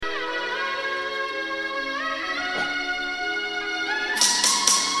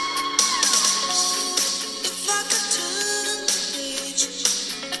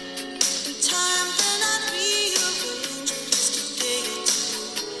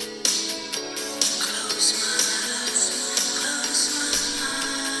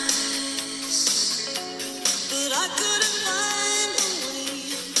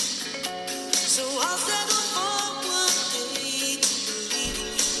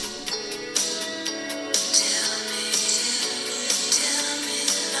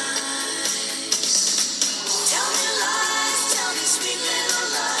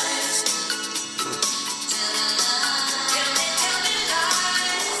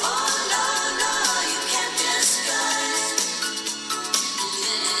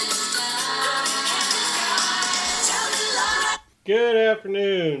Good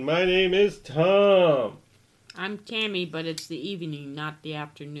afternoon. My name is Tom. I'm Tammy, but it's the evening, not the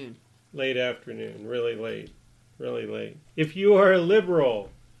afternoon. Late afternoon. Really late. Really late. If you are a liberal,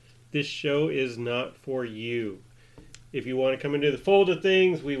 this show is not for you. If you want to come into the fold of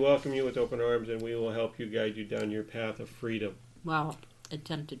things, we welcome you with open arms and we will help you guide you down your path of freedom. Well,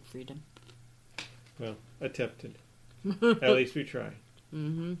 attempted freedom. Well, attempted. At least we try.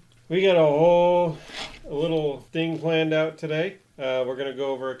 Mm-hmm. We got a little thing planned out today. We're going to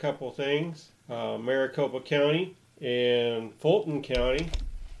go over a couple things. Maricopa County and Fulton County,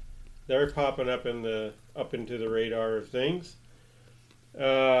 they're popping up into the radar of things.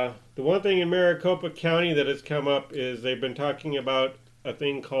 The one thing in Maricopa County that has come up is they've been talking about a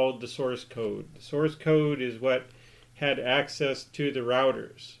thing called the source code. The source code is what had access to the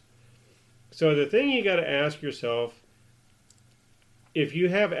routers. So the thing you got to ask yourself, if you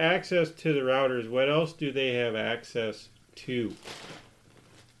have access to the routers, what else do they have access to?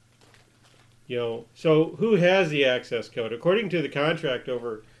 So who has the access code? According to the contract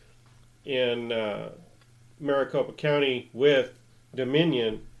over in Maricopa County with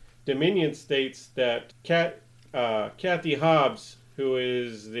Dominion states that Kathy Hobbs, who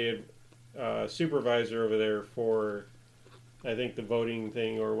is the supervisor over there for, I think, the voting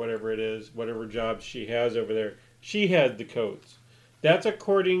thing or whatever it is, whatever job she has over there, she had the codes. That's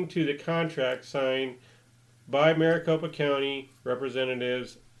according to the contract signed by Maricopa County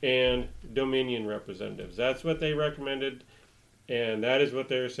representatives and Dominion representatives. That's what they recommended, and that is what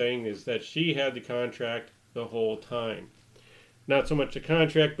they're saying, is that she had the contract the whole time. Not so much the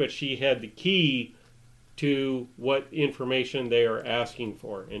contract, but she had the key to what information they are asking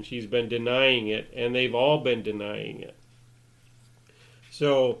for, and she's been denying it, and they've all been denying it.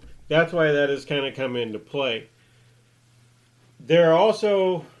 So that's why that has kind of come into play. There are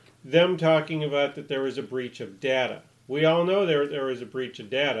also them talking about that there was a breach of data. We all know there was a breach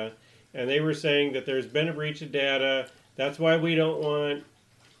of data, and they were saying that there's been a breach of data. That's why we don't want,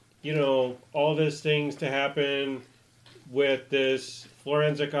 all these things to happen with this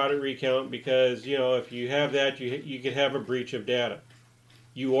forensic audit recount, because, if you have that, you could have a breach of data.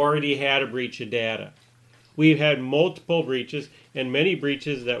 You already had a breach of data. We've had multiple breaches, and many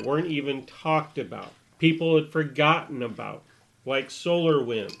breaches that weren't even talked about. People had forgotten about, like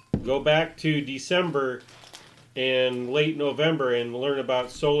SolarWind. Go back to December and late November and learn about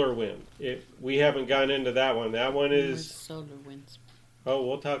SolarWind. We haven't gotten into that one. That one is SolarWinds. Oh,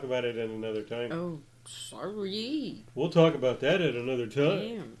 we'll talk about it at another time. Oh, sorry. We'll talk about that at another time.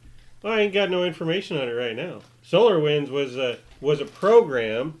 Damn. Well, I ain't got no information on it right now. SolarWinds was a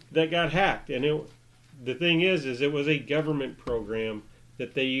program that got hacked, and the thing is it was a government program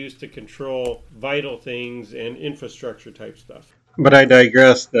that they used to control vital things and infrastructure type stuff. But I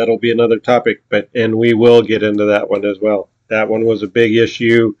digress. That'll be another topic, and we will get into that one as well. That one was a big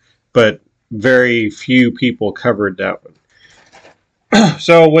issue, but very few people covered that one.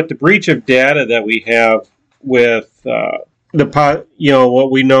 So with the breach of data that we have with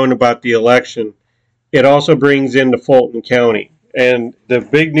what we known about the election, it also brings into Fulton County. And the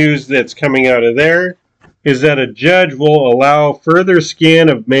big news that's coming out of there is that a judge will allow further scan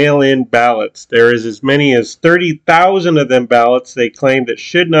of mail-in ballots. There is as many as 30,000 of them ballots they claim that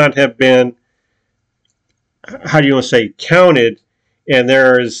should not have been, counted. And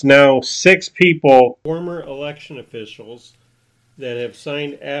there is now 6 people, former election officials, that have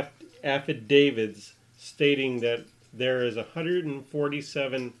signed affidavits stating that there is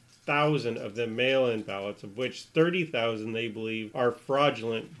 147,000 of them mail-in ballots, of which 30,000 they believe are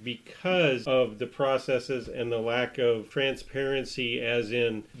fraudulent because of the processes and the lack of transparency, as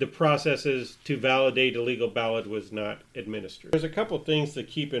in the processes to validate a legal ballot was not administered. There's a couple things to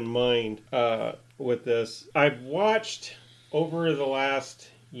keep in mind with this. I've watched over the last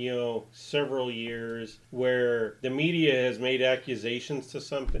several years where the media has made accusations to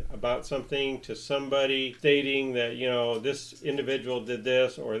somebody, stating that, this individual did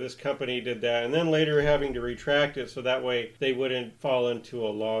this or this company did that, and then later having to retract it so that way they wouldn't fall into a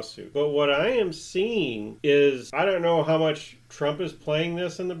lawsuit. But what I am seeing is, I don't know how much Trump is playing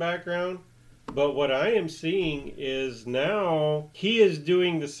this in the background, but what I am seeing is now he is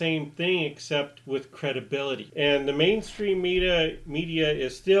doing the same thing except with credibility. And the mainstream media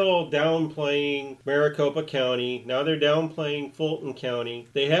is still downplaying Maricopa County. Now they're downplaying Fulton County.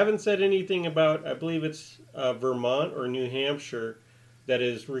 They haven't said anything about, I believe it's Vermont or New Hampshire, that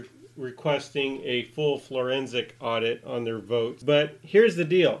is requesting a full forensic audit on their votes. But here's the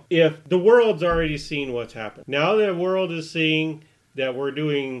deal. If the world's already seen what's happened, now the world is seeing that we're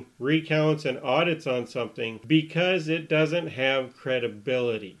doing recounts and audits on something because it doesn't have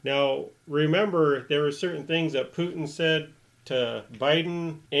credibility. Now, remember, there were certain things that Putin said to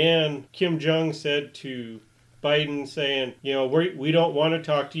Biden, and Kim Jong said to Biden, saying, we don't want to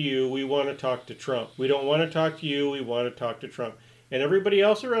talk to you, we want to talk to Trump. We don't want to talk to you, we want to talk to Trump. And everybody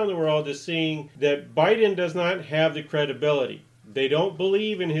else around the world is seeing that Biden does not have the credibility. They don't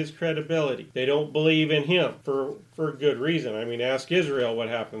believe in his credibility. They don't believe in him for good reason. I mean, ask Israel what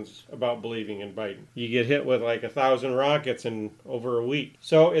happens about believing in Biden. You get hit with like 1,000 rockets in over a week.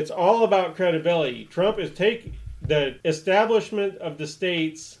 So it's all about credibility. Trump is taking... The establishment of the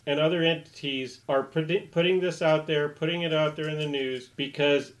states and other entities are putting this out there, putting it out there in the news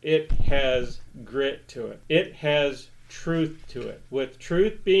because it has grit to it. It has truth to it. With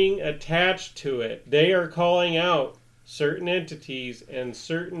truth being attached to it, they are calling out certain entities and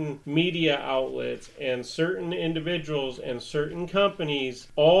certain media outlets and certain individuals and certain companies,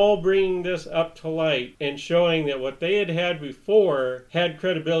 all bringing this up to light and showing that what they had before had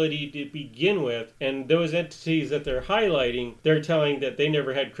credibility to begin with, and those entities that they're highlighting, they're telling that they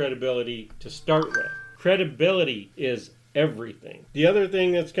never had credibility to start with. Credibility is everything. The other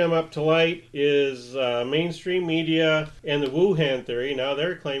thing that's come up to light is mainstream media and the Wuhan theory. Now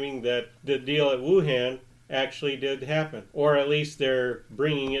they're claiming that the deal at Wuhan actually did happen, or at least they're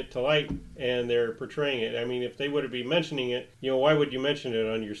bringing it to light and they're portraying it. I mean, if they would be mentioning it, why would you mention it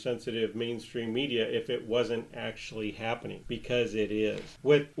on your sensitive mainstream media if it wasn't actually happening? Because it is.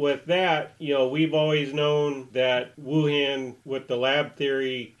 With that, we've always known that Wuhan, with the lab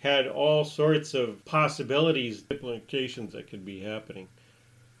theory, had all sorts of possibilities, implications that could be happening.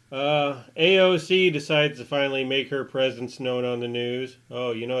 AOC decides to finally make her presence known on the news.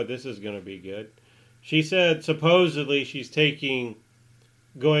 Oh, this is going to be good. She said supposedly she's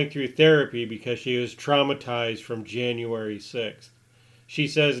going through therapy because she was traumatized from January 6th. She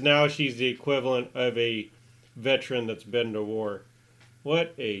says now she's the equivalent of a veteran that's been to war.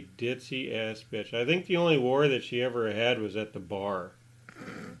 What a ditzy ass bitch. I think the only war that she ever had was at the bar.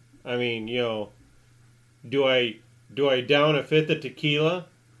 I mean, do I down a fifth of tequila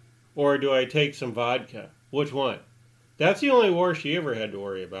or do I take some vodka? Which one? That's the only war she ever had to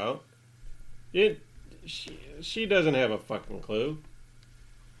worry about. She doesn't have a fucking clue.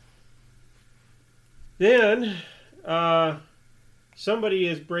 Then, somebody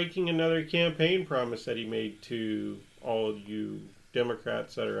is breaking another campaign promise that he made to all of you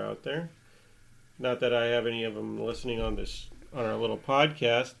Democrats that are out there. Not that I have any of them listening on our little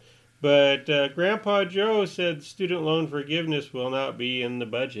podcast, but Grandpa Joe said student loan forgiveness will not be in the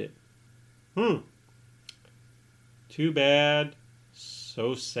budget. Too bad,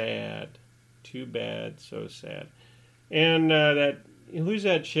 so sad. Too bad, so sad. And who's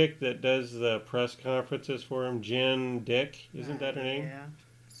that chick that does the press conferences for him? Jen Dick, isn't that her name?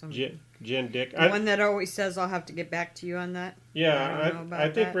 Yeah. Jen Dick. The one that always says, "I'll have to get back to you on that." Yeah, I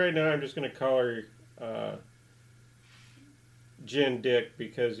think right now I'm just going to call her Jen Dick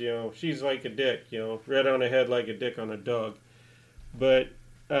because she's like a dick, red on a head like a dick on a dog. But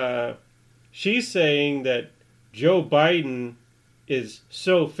she's saying that Joe Biden is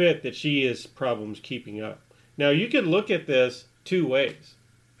so fit that she has problems keeping up. Now, you could look at this two ways.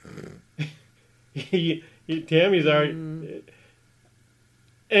 Tammy's already...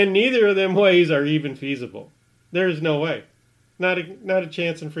 And neither of them ways are even feasible. There's no way. Not a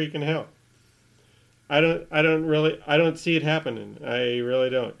chance in freaking hell. I don't see it happening. I really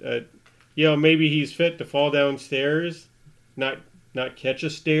don't. Maybe he's fit to fall downstairs, not catch a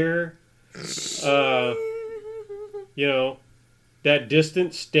stare. That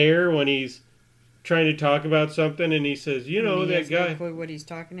distant stare when he's trying to talk about something and he says, that guy... No clue what he's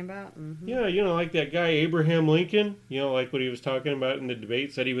talking about? Mm-hmm. Yeah, like that guy Abraham Lincoln, like what he was talking about in the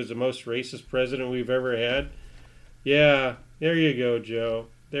debate, said he was the most racist president we've ever had. Yeah, there you go, Joe.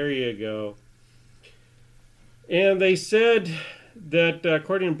 There you go. And they said that,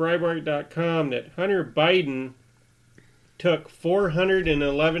 according to Breitbart.com, that Hunter Biden took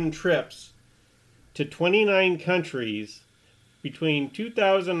 411 trips to 29 countries between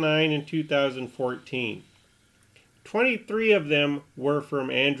 2009 and 2014. 23 of them were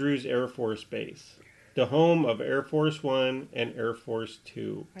from Andrews Air Force Base, the home of Air Force One and Air Force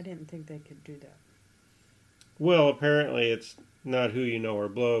Two. I didn't think they could do that. Well, apparently it's not who you know or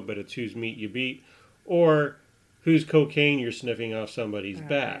blow, but it's whose meat you beat, or whose cocaine you're sniffing off somebody's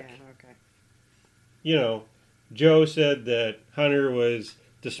back. Yeah, okay. Joe said that Hunter was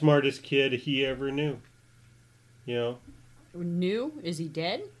the smartest kid he ever knew. New? Is he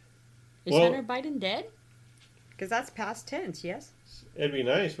dead? Is Hunter Biden dead? Because that's past tense, yes? It'd be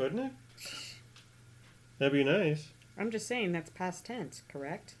nice, wouldn't it? That'd be nice. I'm just saying that's past tense,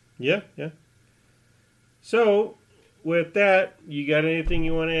 correct? Yeah. So, with that, you got anything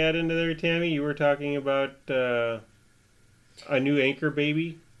you want to add into there, Tammy? You were talking about A new anchor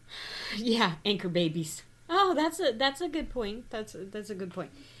baby? Yeah, anchor babies. Oh, that's a good point. That's a good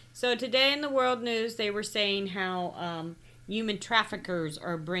point. So today in the world news, they were saying how human traffickers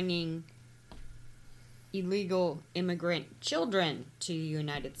are bringing illegal immigrant children to the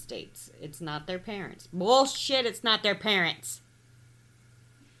United States. It's not their parents. Bullshit, it's not their parents.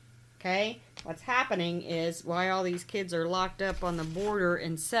 Okay? What's happening is why all these kids are locked up on the border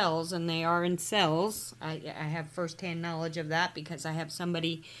in cells, and they are in cells. I have firsthand knowledge of that because I have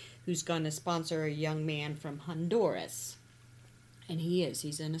somebody who's going to sponsor a young man from Honduras. And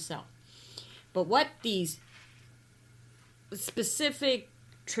he's in a cell. But what these specific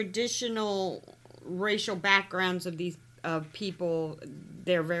traditional racial backgrounds of these people,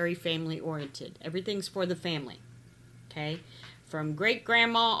 they're very family oriented. Everything's for the family. Okay? From great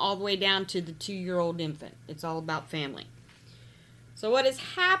grandma all the way down to the 2-year-old infant. It's all about family. So what is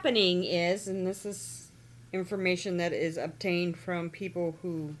happening is, and this is information that is obtained from people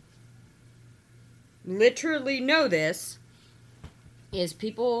who literally know this, is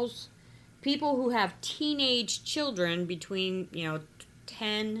people who have teenage children between,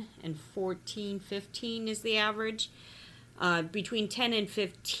 10 and 14, 15 is the average. Between 10 and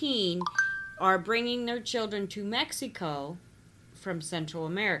 15 are bringing their children to Mexico from Central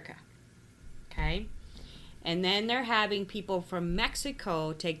America. Okay? And then they're having people from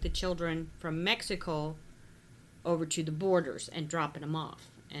Mexico take the children from Mexico over to the borders and dropping them off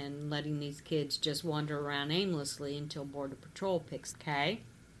and letting these kids just wander around aimlessly until Border Patrol picks. Okay?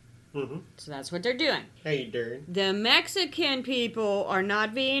 Mm-hmm. So that's what they're doing. Hey, Darren. The Mexican people are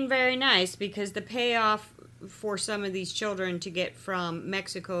not being very nice because the payoff for some of these children to get from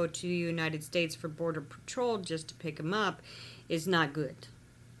Mexico to the United States for Border Patrol just to pick them up is not good.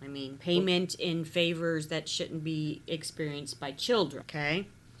 I mean, payment in favors that shouldn't be experienced by children, okay?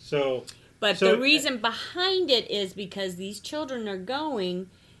 But the reason behind it is because these children are going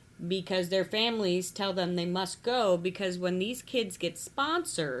because their families tell them they must go, because when these kids get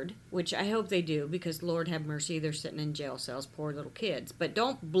sponsored, which I hope they do, because Lord have mercy, they're sitting in jail cells, poor little kids. But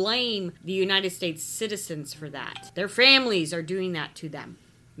don't blame the United States citizens for that. Their families are doing that to them,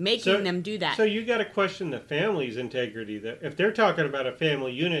 making them do that. So you got to question the family's integrity. That if they're talking about a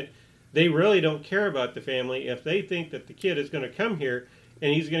family unit, they really don't care about the family. If they think that the kid is going to come here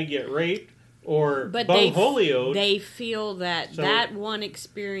and he's going to get raped or bungholioed, they feel that that one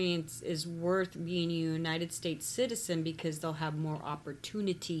experience is worth being a United States citizen because they'll have more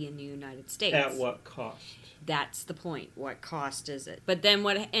opportunity in the United States. At what cost? That's the point. What cost is it? But then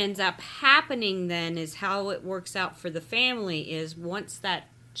what ends up happening then is how it works out for the family is once that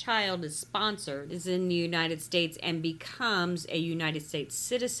child is sponsored, is in the United States and becomes a United States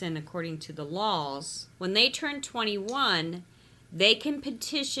citizen according to the laws, when they turn 21, they can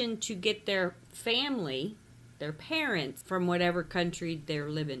petition to get their family, their parents, from whatever country they're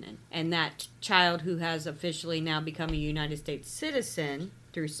living in. And that child who has officially now become a United States citizen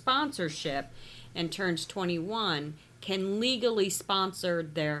through sponsorship and turns 21 can legally sponsor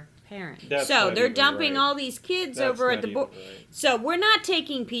their parents. So they're dumping all these kids over at the border. Right. So we're not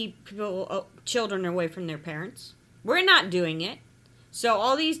taking children away from their parents. We're not doing it. So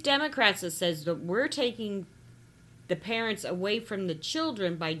all these Democrats that says that we're taking the parents away from the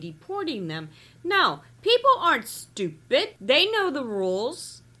children by deporting them. No, people aren't stupid. They know the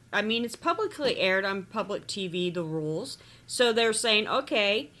rules. I mean, it's publicly aired on public TV, the rules. So they're saying,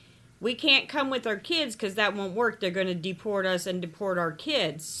 okay, we can't come with our kids because that won't work. They're going to deport us and deport our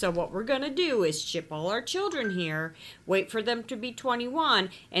kids. So what we're going to do is ship all our children here, wait for them to be 21,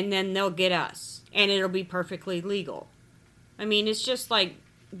 and then they'll get us. And it'll be perfectly legal. I mean, it's just like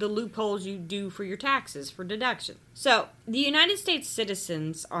the loopholes you do for your taxes for deduction. So the United States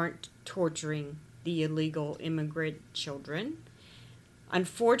citizens aren't torturing the illegal immigrant children.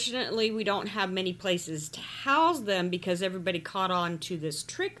 Unfortunately, we don't have many places to house them because everybody caught on to this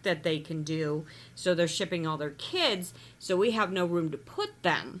trick that they can do. So they're shipping all their kids. So we have no room to put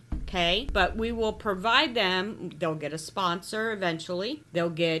them. Okay? But we will provide them. They'll get a sponsor eventually. They'll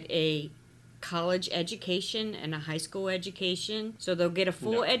get a college education and a high school education. So they'll get a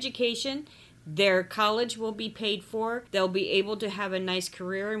full education. Their college will be paid for. They'll be able to have a nice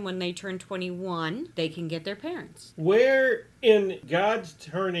career, and when they turn 21, they can get their parents. Where in God's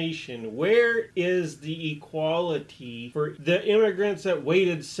tarnation, where is the equality for the immigrants that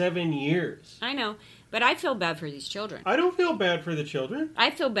waited 7 years? I know. But I feel bad for these children. I don't feel bad for the children. I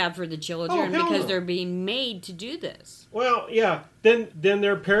feel bad for the children hell because no. they're being made to do this. Well, yeah. Then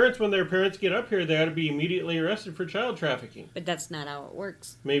their parents, when their parents get up here, they ought to be immediately arrested for child trafficking. But that's not how it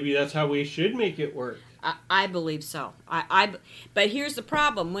works. Maybe that's how we should make it work. I believe so. But here's the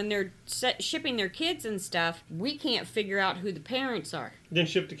problem. When they're shipping their kids and stuff, we can't figure out who the parents are. Then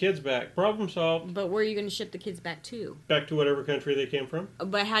ship the kids back. Problem solved. But where are you going to ship the kids back to? Back to whatever country they came from.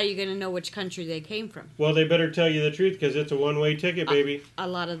 But how are you going to know which country they came from? Well, they better tell you the truth because it's a one-way ticket, baby. A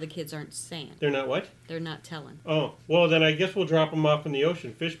lot of the kids aren't saying. They're not what? They're not telling. Oh, well, then I guess we'll drop them off in the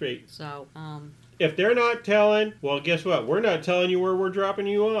ocean. Fish bait. So, If they're not telling, well, guess what? We're not telling you where we're dropping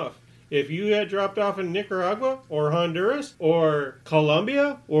you off. If you had dropped off in Nicaragua or Honduras or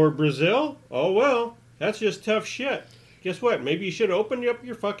Colombia or Brazil, oh well, that's just tough shit. Guess what? Maybe you should open up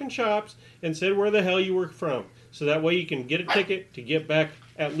your fucking shops and said where the hell you were from. So that way you can get a ticket to get back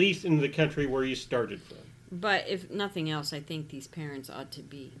at least into the country where you started from. but if nothing else, I think these parents ought to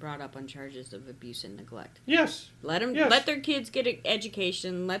be brought up on charges of abuse and neglect. Yes. Let their kids get an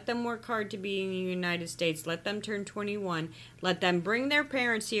education. Let them work hard to be in the United States. Let them turn 21. Let them bring their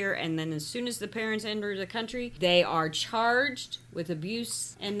parents here, and then as soon as the parents enter the country, they are charged with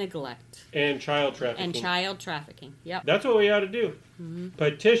abuse and neglect. And child trafficking. Yep. That's what we ought to do. Mm-hmm.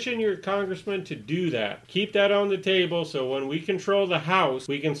 Petition your congressman to do that. Keep that on the table so when we control the House,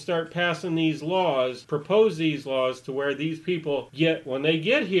 we can start passing these laws, propose these laws to where these people when they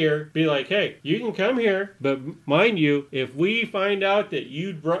get here, be like, hey, you can come here, but mind you, if we find out that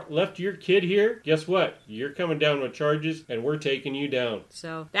you left your kid here, guess what? You're coming down with charges and we're taking you down.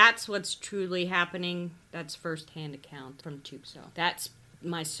 So that's what's truly happening. That's first-hand account from Tupso. That's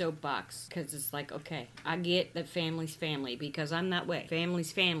my soapbox, because it's like, okay, I get that family's family, because I'm that way.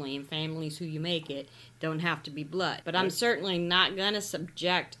 Family's family, and family's who you make it don't have to be blood. But I'm certainly not going to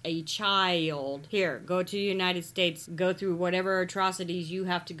subject a child, here, go to the United States, go through whatever atrocities you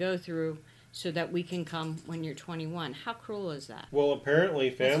have to go through so that we can come when you're 21. How cruel is that? Well, apparently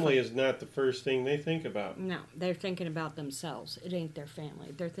family is not the first thing they think about. No, they're thinking about themselves. It ain't their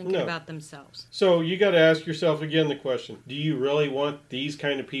family. They're thinking about themselves. So you got to ask yourself again the question, do you really want these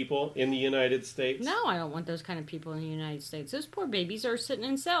kind of people in the United States? No, I don't want those kind of people in the United States. Those poor babies are sitting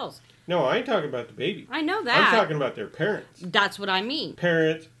in cells. No, I ain't talking about the baby. I know that. I'm talking about their parents. That's what I mean.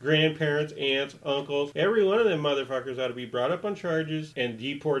 Parents, grandparents, aunts, uncles. Every one of them motherfuckers ought to be brought up on charges and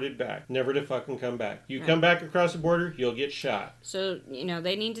deported back. Never to fucking come back. You come back across the border, you'll get shot. So,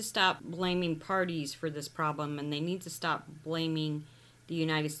 they need to stop blaming parties for this problem, and they need to stop blaming the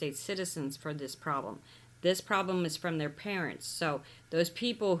United States citizens for this problem. This problem is from their parents. So those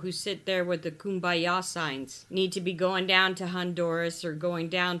people who sit there with the kumbaya signs need to be going down to Honduras or going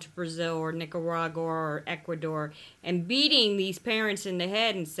down to Brazil or Nicaragua or Ecuador and beating these parents in the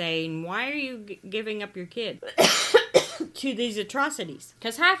head and saying, why are you giving up your kid to these atrocities?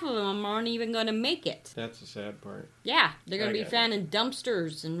 Because half of them aren't even going to make it. That's the sad part. Yeah, they're going to be found in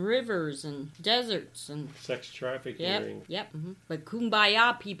dumpsters and rivers and deserts and sex trafficking. Yep. Mm-hmm. But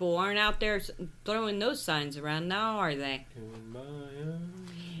kumbaya people aren't out there throwing those signs around now, are they? Kumbaya.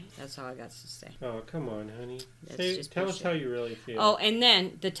 That's all I got to say. Oh, come on, honey. Tell us bullshit. how you really feel. Oh, and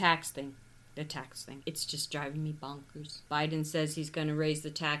then the tax thing. It's just driving me bonkers. Biden says he's going to raise the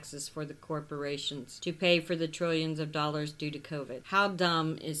taxes for the corporations to pay for the trillions of dollars due to COVID. How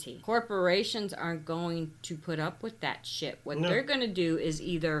dumb is he? Corporations aren't going to put up with that shit. What they're going to do is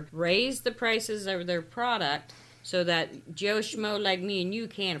either raise the prices of their product so that Joe Schmo like me and you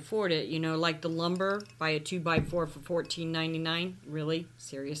can't afford it. Like the lumber, buy a 2x4 for $14.99. Really?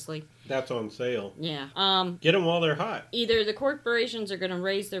 Seriously? That's on sale. Yeah. Get them while they're hot. Either the corporations are going to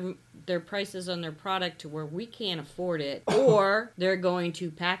raise their prices on their product to where we can't afford it, or they're going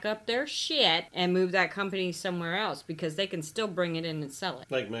to pack up their shit and move that company somewhere else because they can still bring it in and sell it.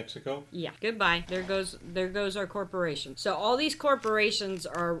 Like Mexico? Yeah. Goodbye. There goes our corporation. So all these corporations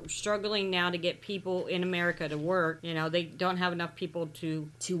are struggling now to get people in America to work. They don't have enough people to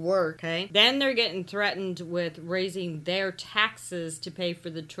work, okay? Then they're getting threatened with raising their taxes to pay for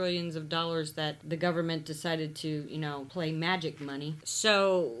the trillions of dollars that the government decided to, play magic money.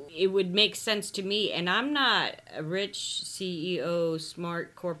 So it would make sense to me, and I'm not a rich CEO,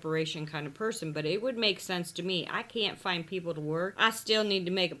 smart corporation kind of person, but it would make sense to me. I can't find people to work. I still need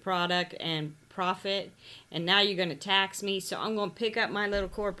to make a product and profit, and now you're going to tax me, so I'm going to pick up my little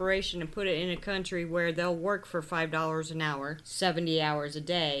corporation and put it in a country where they'll work for $5 an hour, 70 hours a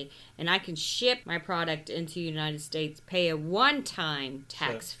day, and I can ship my product into the United States, pay a one-time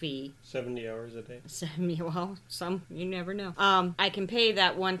tax fee. 70 hours a day? 70, well, some, you never know. I can pay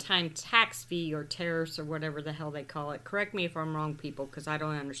that one-time tax fee or tariffs or whatever the hell they call it. Correct me if I'm wrong, people, because I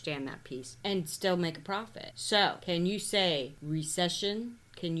don't understand that piece. And still make a profit. So, can you say recession?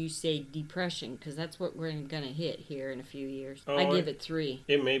 Can you say depression? Because that's what we're going to hit here in a few years. I give it 3.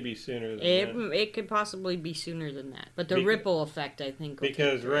 It may be sooner than that. It could possibly be sooner than that. But the ripple effect, I think,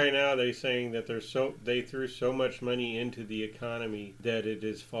 because right now they're saying that they threw so much money into the economy that it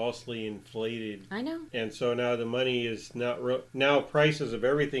is falsely inflated. I know. And so now the money is not now prices of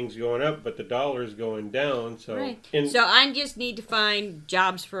everything's going up, but the dollar is going down. So right. So I just need to find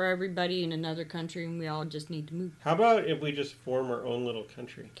jobs for everybody in another country, and we all just need to move. How about if we just form our own little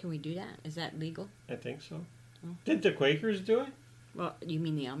country? Can we do that? Is that legal? I think so. Oh. Did the Quakers do it? Well, you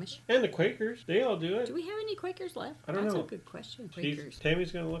mean the Amish? And the Quakers. They all do it. Do we have any Quakers left? I don't know. That's a good question. Quakers.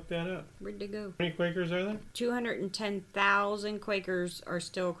 Tammy's going to look that up. Where'd they go? How many Quakers are there? 210,000 Quakers are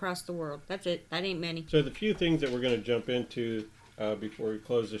still across the world. That's it. That ain't many. So the few things that we're going to jump into before we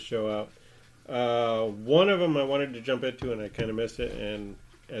close the show out. One of them I wanted to jump into and I kind of missed it. And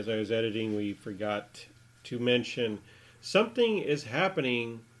as I was editing, we forgot to mention something is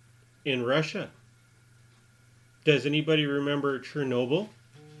happening in Russia. Does anybody remember Chernobyl?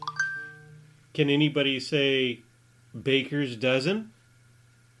 Can anybody say baker's dozen?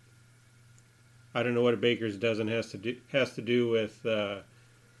 I don't know what a baker's dozen has to do with the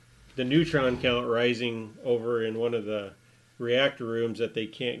neutron count rising over in one of the reactor rooms that they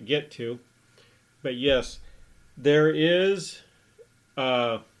can't get to. But yes, there is.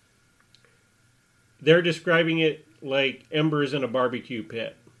 They're describing it like embers in a barbecue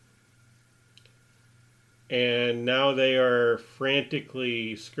pit. And now they are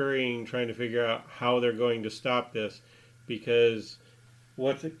frantically scurrying, trying to figure out how they're going to stop this. Because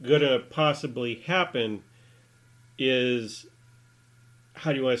what's going to possibly happen is,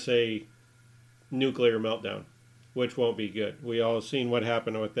 how do you want to say, nuclear meltdown, which won't be good. We all seen what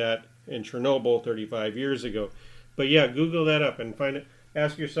happened with that in Chernobyl 35 years ago. But yeah, Google that up and find it.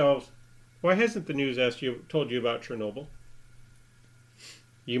 Ask yourselves, why hasn't the news told you about Chernobyl?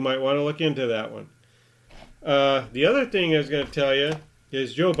 You might want to look into that one. The other thing I was going to tell you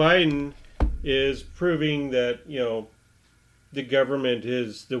is Joe Biden is proving that, the government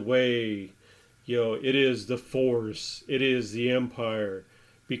is the way, it is the force, it is the empire.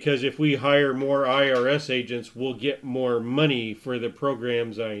 Because if we hire more IRS agents, we'll get more money for the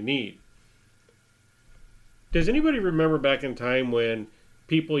programs I need. Does anybody remember back in time when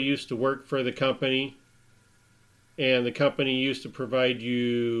people used to work for the company and the company used to provide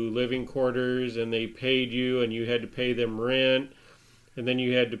you living quarters and they paid you and you had to pay them rent and then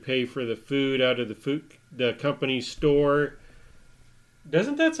you had to pay for the food out of the company's store?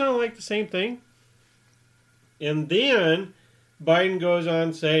 Doesn't that sound like the same thing? And then Biden goes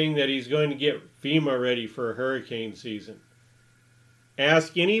on saying that he's going to get FEMA ready for hurricane season.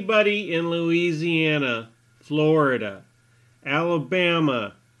 Ask anybody in Louisiana, Florida,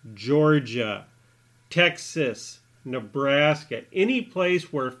 Alabama, Georgia, Texas, Nebraska, any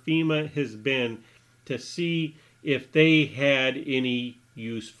place where FEMA has been to see if they had any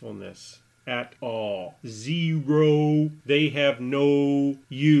usefulness at all. Zero. They have no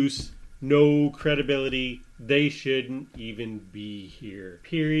use, no credibility. They shouldn't even be here.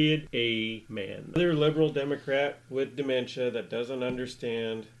 Period. Amen. Another liberal Democrat with dementia that doesn't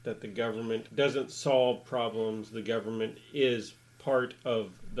understand that the government doesn't solve problems. The government is part of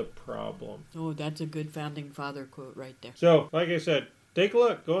the problem. Oh, that's a good founding father quote right there. So, like I said, take a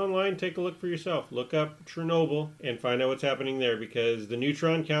look. Go online, take a look for yourself. Look up Chernobyl and find out what's happening there, because the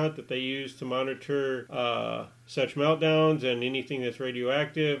neutron count that they use to monitor such meltdowns and anything that's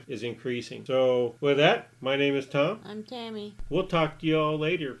radioactive is increasing. So, with that, my name is Tom. I'm Tammy. We'll talk to you all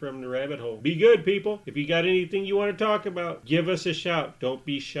later from the rabbit hole. Be good, people. If you got anything you want to talk about, give us a shout. Don't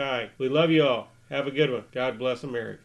be shy. We love you all. Have a good one. God bless America.